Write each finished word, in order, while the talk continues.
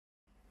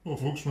Well,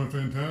 folks, my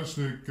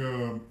fantastic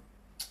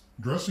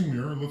dressing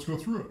mirror, let's go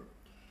through it.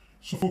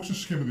 So, folks,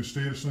 this came with the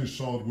estate. It's a nice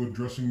solid wood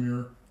dressing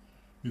mirror.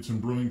 It's in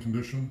brilliant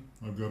condition.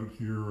 I've got it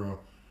here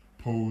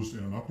posed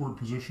in an upward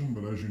position,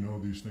 but as you know,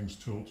 these things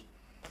tilt.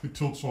 It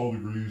tilts all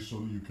degrees so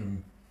that you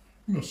can,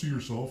 see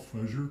yourself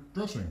as you're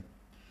dressing.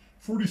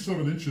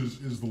 47 inches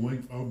is the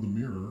length of the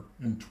mirror,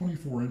 and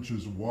 24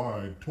 inches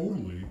wide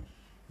totally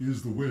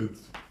is the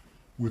width,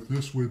 with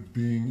this width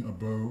being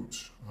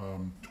about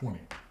 1920.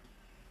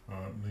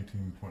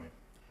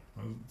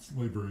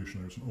 Slight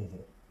variation there, it's an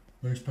oval.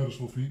 Nice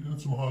pedestal feet, and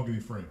it's a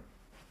mahogany frame.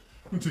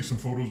 I'm going to take some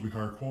photos, be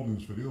higher quality in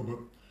this video, but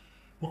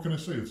what can I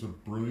say? It's a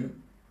brilliant,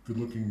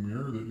 good-looking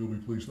mirror that you'll be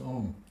pleased to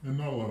own, and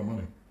not a lot of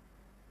money.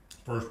 As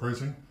far as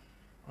pricing,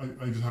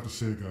 I just have to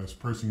say, guys,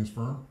 pricing is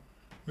firm.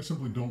 I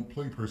simply don't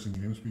play pricing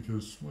games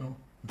because, well,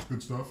 it's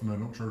good stuff and I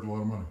don't charge a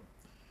lot of money.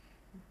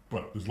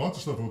 But there's lots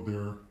of stuff out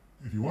there.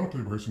 If you want to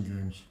play pricing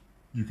games,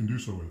 you can do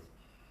so with,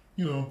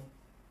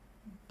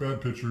 bad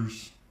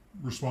pictures,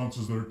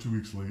 responses that are 2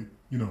 weeks late,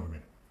 you know what I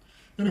mean.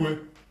 Anyway,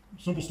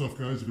 simple stuff,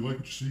 guys. If you like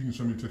what you see, you can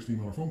send me a text,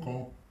 email, or phone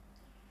call,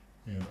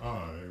 and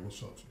I will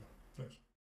sell it to you. Thanks.